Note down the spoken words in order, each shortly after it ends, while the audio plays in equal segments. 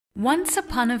Once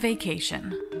upon a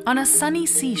vacation, on a sunny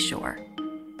seashore,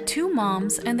 two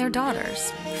moms and their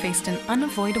daughters faced an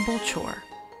unavoidable chore.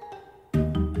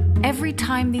 Every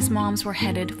time these moms were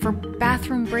headed for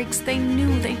bathroom breaks they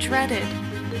knew they dreaded.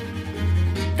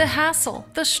 The hassle,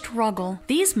 the struggle,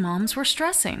 these moms were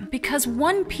stressing because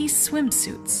one-piece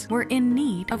swimsuits were in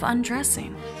need of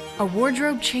undressing. A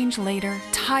wardrobe change later,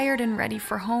 tired and ready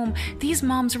for home, these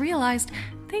moms realized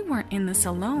they weren't in this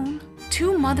alone.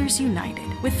 Two mothers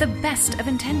united with the best of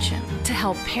intention to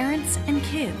help parents and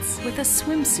kids with a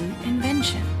swimsuit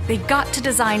invention. They got to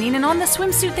designing, and on the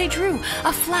swimsuit they drew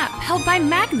a flap held by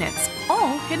magnets,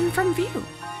 all hidden from view.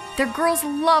 Their girls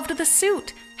loved the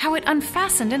suit, how it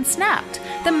unfastened and snapped.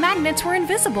 The magnets were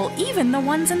invisible, even the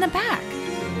ones in the back.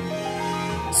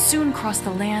 Soon across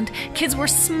the land, kids were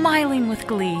smiling with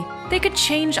glee. They could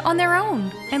change on their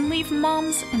own and leave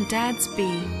moms and dads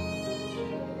be.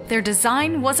 Their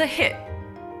design was a hit,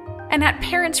 and at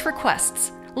parents'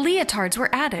 requests, leotards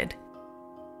were added,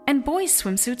 and boys'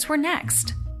 swimsuits were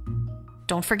next.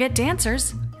 Don't forget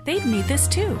dancers, they'd need this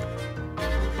too.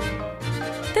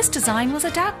 This design was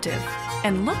adaptive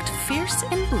and looked fierce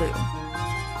in blue.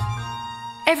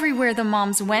 Everywhere the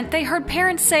moms went, they heard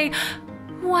parents say,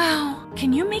 "Wow,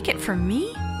 can you make it for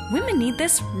me? Women need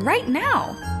this right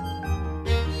now."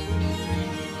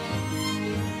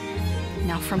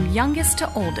 Now from youngest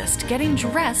to oldest, getting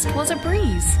dressed was a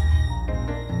breeze.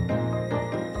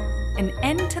 An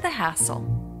end to the hassle.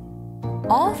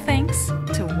 All thanks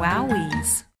to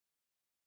Wowease.